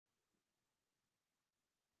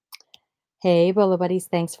Hey, Bolo buddies,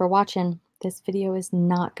 thanks for watching. This video is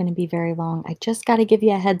not going to be very long. I just got to give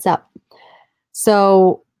you a heads up.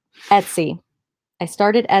 So, Etsy. I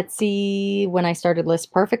started Etsy when I started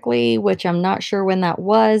List Perfectly, which I'm not sure when that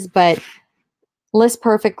was, but List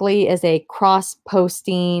Perfectly is a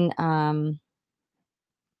cross-posting, what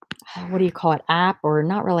do you call it, app, or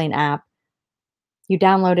not really an app. You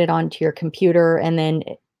download it onto your computer and then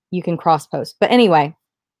you can cross-post. But anyway,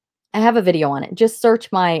 I have a video on it. Just search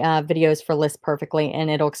my videos for List Perfectly and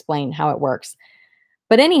it'll explain how it works.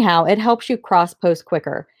 But anyhow, it helps you cross post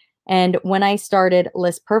quicker. And when I started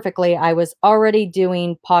List Perfectly, I was already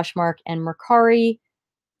doing Poshmark and Mercari,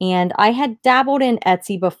 and I had dabbled in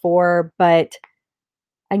Etsy before, but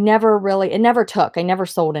it never took. I never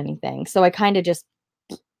sold anything. So I kind of just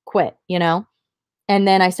quit, you know? And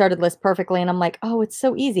then I started List Perfectly and I'm like, oh, it's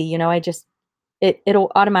so easy.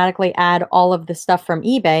 It'll automatically add all of the stuff from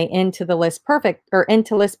eBay into the List Perfect or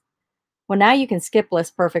into List. Well, now you can skip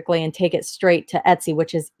List Perfectly and take it straight to Etsy,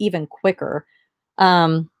 which is even quicker.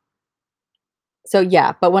 So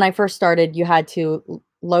yeah, but when I first started, you had to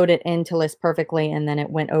load it into List Perfectly and then it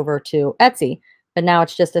went over to Etsy. But now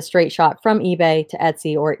it's just a straight shot from eBay to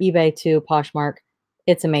Etsy or eBay to Poshmark.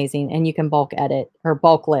 It's amazing. And you can bulk edit or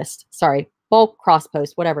bulk list. Sorry, bulk cross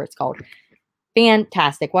post, whatever it's called.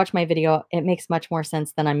 Fantastic. Watch my video. It makes much more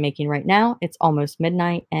sense than I'm making right now. It's almost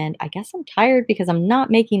midnight and I guess I'm tired because I'm not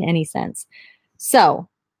making any sense. So,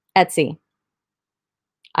 Etsy.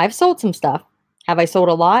 I've sold some stuff. Have I sold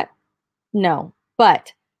a lot? No,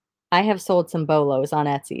 but I have sold some bolos on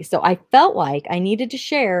Etsy. So I felt like I needed to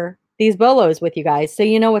share these bolos with you guys so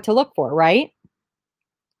you know what to look for, right?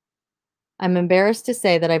 I'm embarrassed to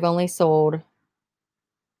say that I've only sold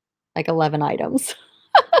like 11 items.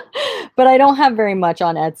 But I don't have very much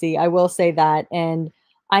on Etsy. I will say that. And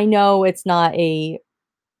I know it's not a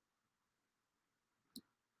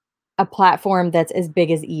platform that's as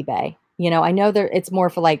big as eBay. I know it's more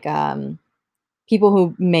for like people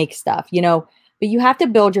who make stuff, but you have to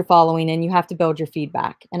build your following and you have to build your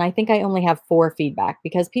feedback. And I think I only have 4 feedback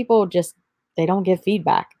because people they don't give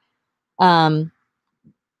feedback. So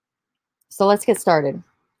let's get started.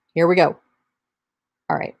 Here we go.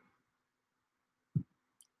 All right.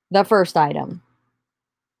 The first item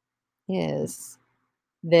is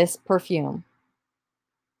this perfume.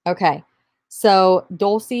 Okay. So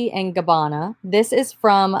Dolce and Gabbana. This is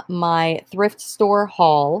from my thrift store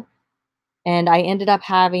haul. And I ended up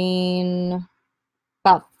having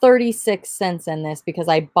about 36 cents in this because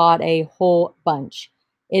I bought a whole bunch.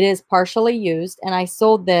 It is partially used and I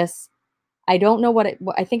sold this. I don't know I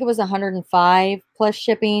think it was 105 plus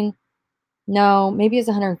shipping. No, maybe it was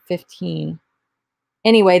 115.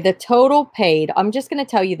 Anyway, the total paid, I'm just going to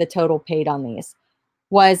tell you the total paid on these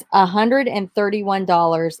was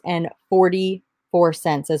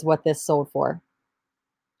 $131.44 is what this sold for.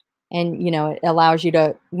 And, it allows you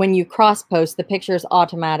to, when you cross post, the pictures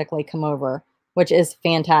automatically come over, which is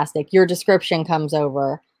fantastic. Your description comes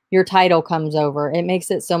over, your title comes over. It makes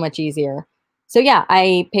it so much easier. So yeah,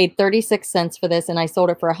 I paid 36 cents for this and I sold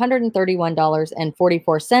it for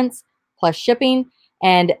 $131.44 plus shipping.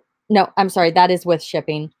 And no, I'm sorry, that is with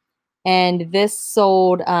shipping. And this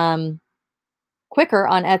sold quicker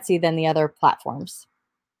on Etsy than the other platforms.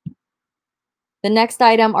 The next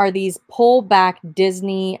item are these pull-back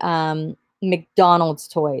Disney McDonald's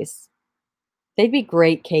toys. They'd be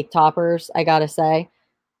great cake toppers, I gotta say.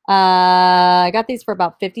 I got these for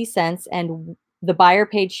about 50 cents and the buyer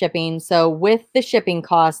paid shipping. So with the shipping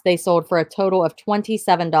cost, they sold for a total of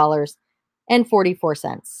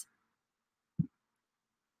 $27.44.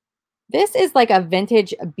 This is like a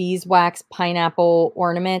vintage beeswax pineapple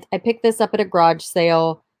ornament. I picked this up at a garage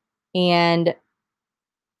sale and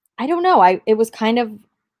I don't know. It was kind of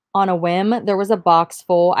on a whim. There was a box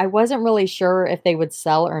full. I wasn't really sure if they would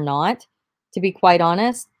sell or not, to be quite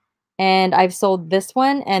honest. And I've sold this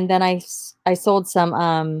one and then I sold some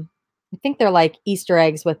I think they're like Easter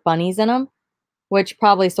eggs with bunnies in them, which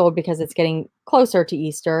probably sold because it's getting closer to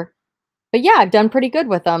Easter. But yeah, I've done pretty good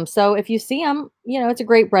with them. So if you see them, it's a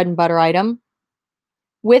great bread and butter item.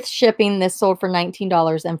 With shipping, this sold for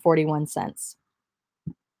 $19.41.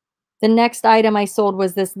 The next item I sold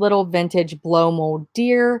was this little vintage blow mold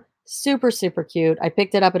deer. Super, super cute. I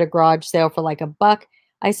picked it up at a garage sale for like $1.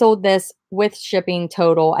 I sold this with shipping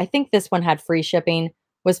total. I think this one had free shipping,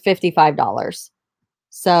 was $55.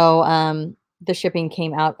 So the shipping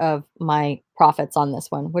came out of my profits on this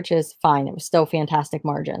one, which is fine. It was still fantastic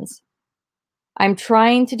margins. I'm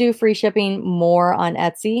trying to do free shipping more on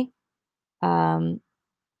Etsy. But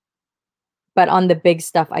on the big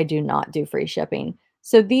stuff, I do not do free shipping.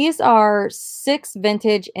 So these are 6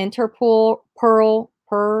 vintage Interpol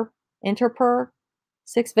Interper,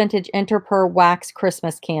 6 vintage Interper wax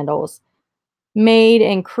Christmas candles made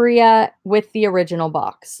in Korea with the original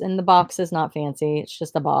box. And the box is not fancy, it's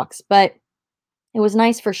just a box, but it was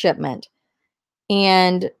nice for shipment.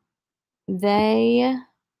 And they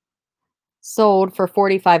sold for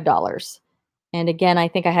 $45. And again, I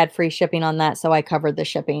think I had free shipping on that, so I covered the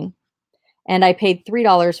shipping. And I paid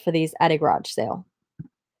 $3 for these at a garage sale.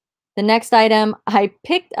 The next item I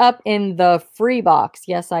picked up in the free box.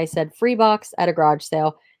 Yes, I said free box at a garage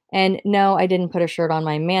sale. And no, I didn't put a shirt on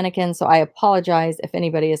my mannequin, so I apologize if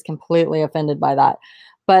anybody is completely offended by that.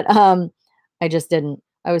 But I just didn't.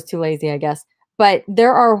 I was too lazy, I guess. But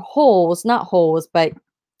there are holes, not holes, but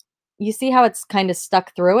you see how it's kind of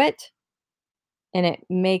stuck through it? And it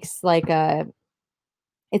makes like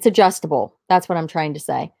it's adjustable. That's what I'm trying to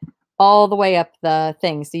say. All the way up the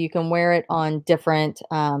thing. So you can wear it on different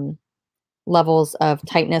levels of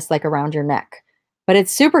tightness, like around your neck. But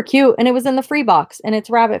it's super cute, and it was in the free box, and it's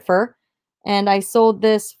rabbit fur. And I sold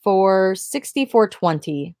this for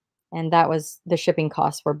 $64.20, and that was the shipping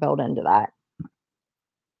costs were built into that.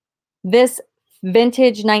 This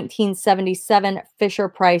vintage 1977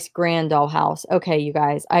 Fisher-Price Grand Doll House. Okay, you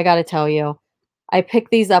guys, I got to tell you, I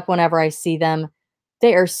pick these up whenever I see them.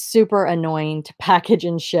 They are super annoying to package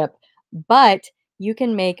and ship, but you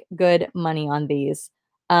can make good money on these.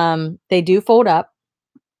 They do fold up,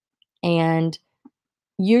 and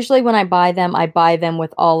usually when I buy them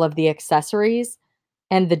with all of the accessories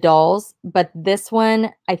and the dolls, but this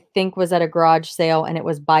one I think was at a garage sale and it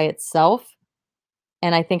was by itself.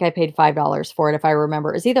 And I think I paid $5 for it, if I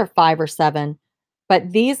remember. It was either 5 or 7.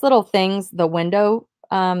 But these little things, the window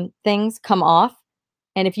things, come off.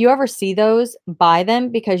 And if you ever see those, buy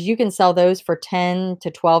them, because you can sell those for $10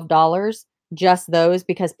 to $12, just those,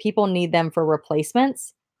 because people need them for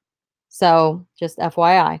replacements. So just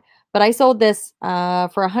FYI. But I sold this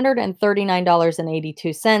for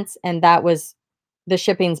 $139.82, and that was the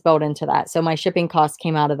shipping's built into that. So my shipping costs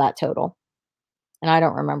came out of that total. And I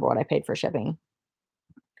don't remember what I paid for shipping.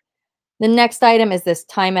 The next item is this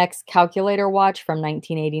Timex calculator watch from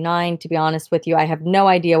 1989. To be honest with you, I have no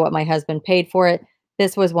idea what my husband paid for it.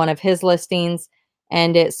 This was one of his listings,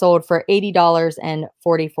 and it sold for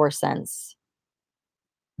 $80.44.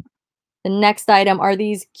 The next item are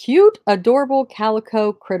these cute, adorable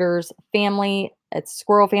calico critters family. It's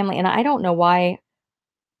squirrel family, and I don't know why.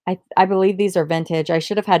 I believe these are vintage. I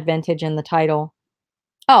should have had vintage in the title.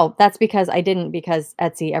 Oh, that's because I didn't, because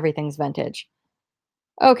Etsy, everything's vintage.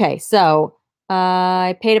 Okay, so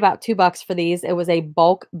I paid about $2 for these. It was a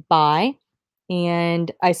bulk buy,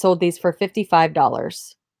 and I sold these for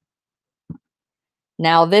 $55.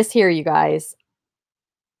 Now this here, you guys,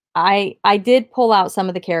 I did pull out some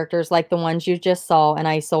of the characters, like the ones you just saw, and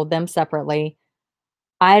I sold them separately.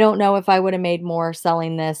 I don't know if I would have made more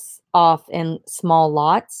selling this off in small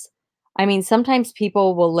lots. I mean, sometimes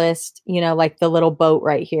people will list, like the little boat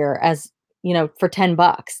right here as, for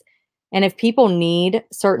 $10. And if people need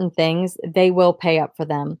certain things, they will pay up for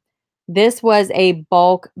them. This was a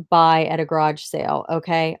bulk buy at a garage sale,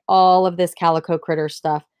 okay? All of this calico critter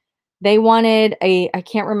stuff. They wanted I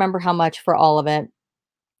can't remember how much for all of it,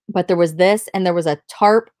 but there was this, and there was a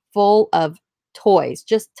tarp full of toys,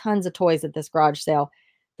 just tons of toys at this garage sale.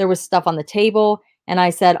 There was stuff on the table, and I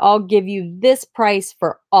said, I'll give you this price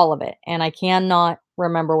for all of it. And I cannot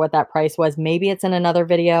remember what that price was. Maybe it's in another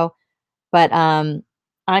video, but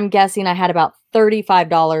I'm guessing I had about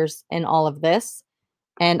 $35 in all of this,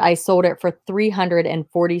 and I sold it for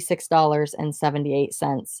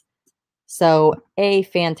 $346.78. So a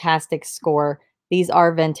fantastic score. These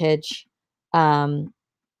are vintage. I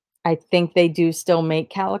think they do still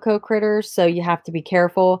make calico critters, so you have to be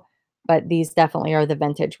careful, but these definitely are the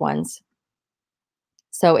vintage ones.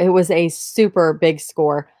 So it was a super big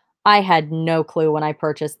score. I had no clue when I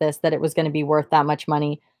purchased this that it was going to be worth that much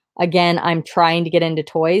money. Again, I'm trying to get into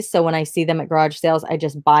toys, so when I see them at garage sales, I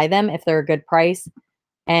just buy them if they're a good price,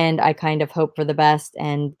 and I kind of hope for the best,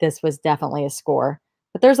 and this was definitely a score.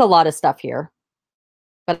 But there's a lot of stuff here.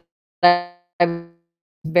 But I'm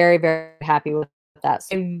very, very happy with that.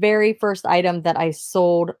 So the very first item that I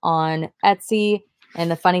sold on Etsy,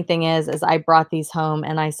 and the funny thing is I brought these home,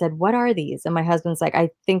 and I said, what are these? And my husband's like, I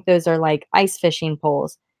think those are like ice fishing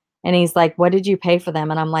poles. And he's like, what did you pay for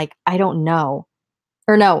them? And I'm like, I don't know.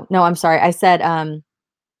 Or no, I'm sorry. I said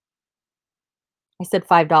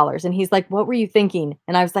 $5. And he's like, what were you thinking?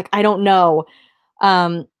 And I was like, I don't know.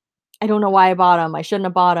 I don't know why I bought them. I shouldn't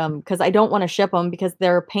have bought them, because I don't want to ship them, because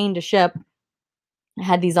they're a pain to ship. I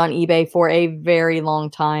had these on eBay for a very long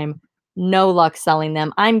time. No luck selling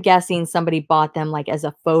them. I'm guessing somebody bought them like as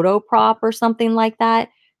a photo prop or something like that,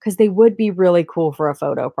 because they would be really cool for a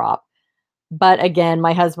photo prop. But again,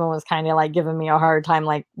 my husband was kind of like giving me a hard time,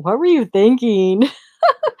 like, what were you thinking?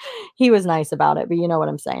 He was nice about it, but you know what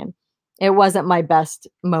I'm saying. It wasn't my best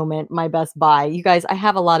moment, my best buy. You guys, I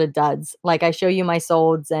have a lot of duds. Like I show you my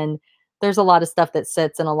solds, and there's a lot of stuff that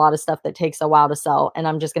sits and a lot of stuff that takes a while to sell. And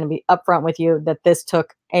I'm just going to be upfront with you that this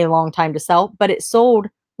took a long time to sell, but it sold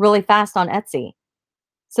really fast on Etsy.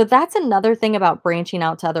 So that's another thing about branching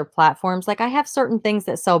out to other platforms. Like I have certain things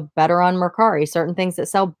that sell better on Mercari, certain things that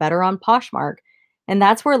sell better on Poshmark. And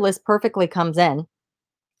that's where List Perfectly comes in.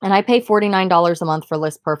 And I pay $49 a month for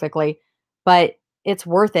List Perfectly, but it's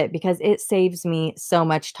worth it because it saves me so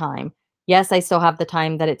much time. Yes, I still have the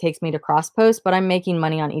time that it takes me to cross post, but I'm making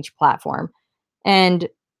money on each platform. And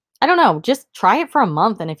I don't know, just try it for a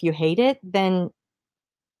month. And if you hate it, then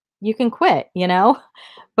you can quit, you know?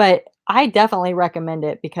 But I definitely recommend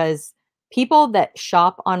it because people that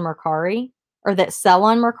shop on Mercari or that sell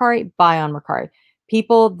on Mercari buy on Mercari.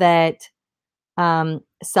 People that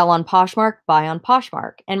sell on Poshmark, buy on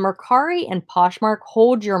Poshmark. And Mercari and Poshmark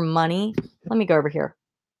hold your money. Let me go over here.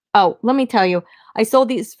 Oh, let me tell you, I sold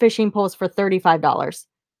these fishing poles for $35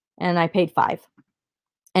 and I paid 5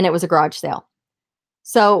 and it was a garage sale.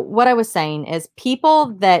 So what I was saying is people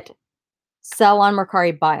that sell on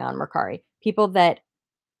Mercari, buy on Mercari. People that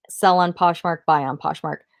sell on Poshmark, buy on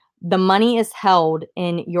Poshmark. The money is held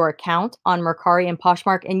in your account on Mercari and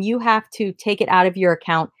Poshmark, and you have to take it out of your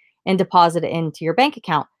account and deposit it into your bank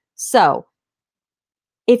account. So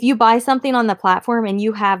if you buy something on the platform and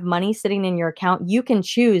you have money sitting in your account, you can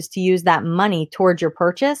choose to use that money towards your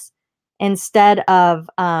purchase instead of,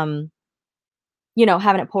 having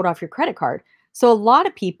it pulled off your credit card. So a lot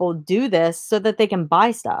of people do this so that they can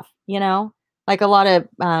buy stuff, like a lot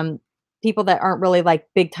of people that aren't really like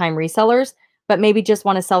big time resellers, but maybe just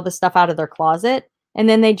want to sell the stuff out of their closet. And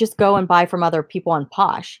then they just go and buy from other people on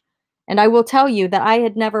Posh. And I will tell you that I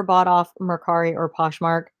had never bought off Mercari or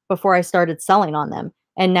Poshmark before I started selling on them.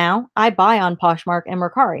 And now I buy on Poshmark and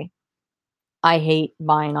Mercari. I hate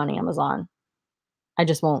buying on Amazon. I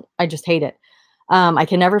just won't. I just hate it. I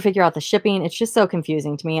can never figure out the shipping. It's just so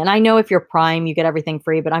confusing to me. And I know if you're Prime, you get everything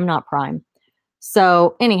free, but I'm not Prime.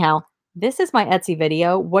 So anyhow, this is my Etsy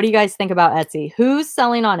video. What do you guys think about Etsy? Who's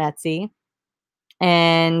selling on Etsy?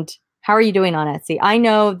 And how are you doing on Etsy? I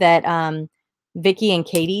know that Vicky and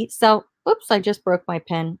Katie sell. Oops, I just broke my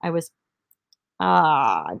pen. I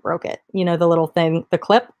broke it. You know, the little thing, the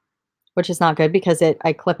clip, which is not good because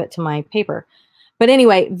I clip it to my paper. But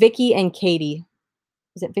anyway, Vicky and Katie.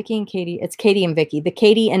 Is it Vicky and Katie? It's Katie and Vicky. The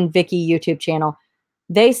Katie and Vicky YouTube channel.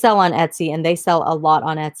 They sell on Etsy and they sell a lot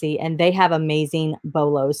on Etsy and they have amazing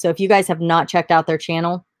bolos. So if you guys have not checked out their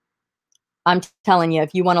channel, I'm telling you,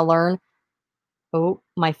 if you want to learn, oh,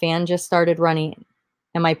 my fan just started running.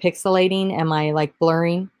 Am I pixelating? Am I like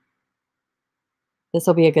blurring? This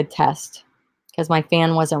will be a good test because my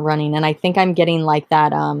fan wasn't running. And I think I'm getting like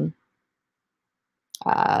that,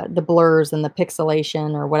 the blurs and the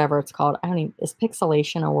pixelation or whatever it's called. Is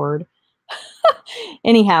pixelation a word?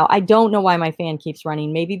 Anyhow, I don't know why my fan keeps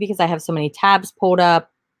running. Maybe because I have so many tabs pulled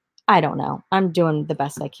up. I don't know. I'm doing the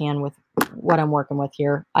best I can with what I'm working with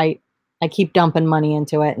here. I keep dumping money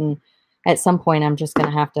into it. And at some point, I'm just going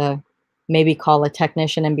to have to maybe call a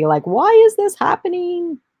technician and be like, why is this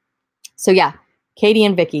happening? So yeah, Katie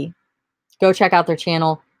and Vicky, go check out their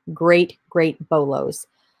channel. Great, great bolos.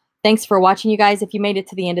 Thanks for watching, you guys. If you made it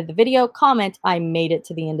to the end of the video, comment, I made it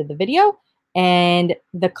to the end of the video. And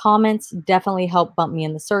the comments definitely help bump me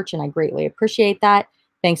in the search, and I greatly appreciate that.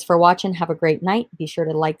 Thanks for watching. Have a great night. Be sure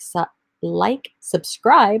to like,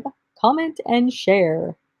 subscribe, comment, and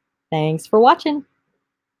share. Thanks for watching.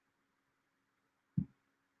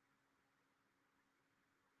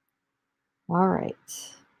 All right.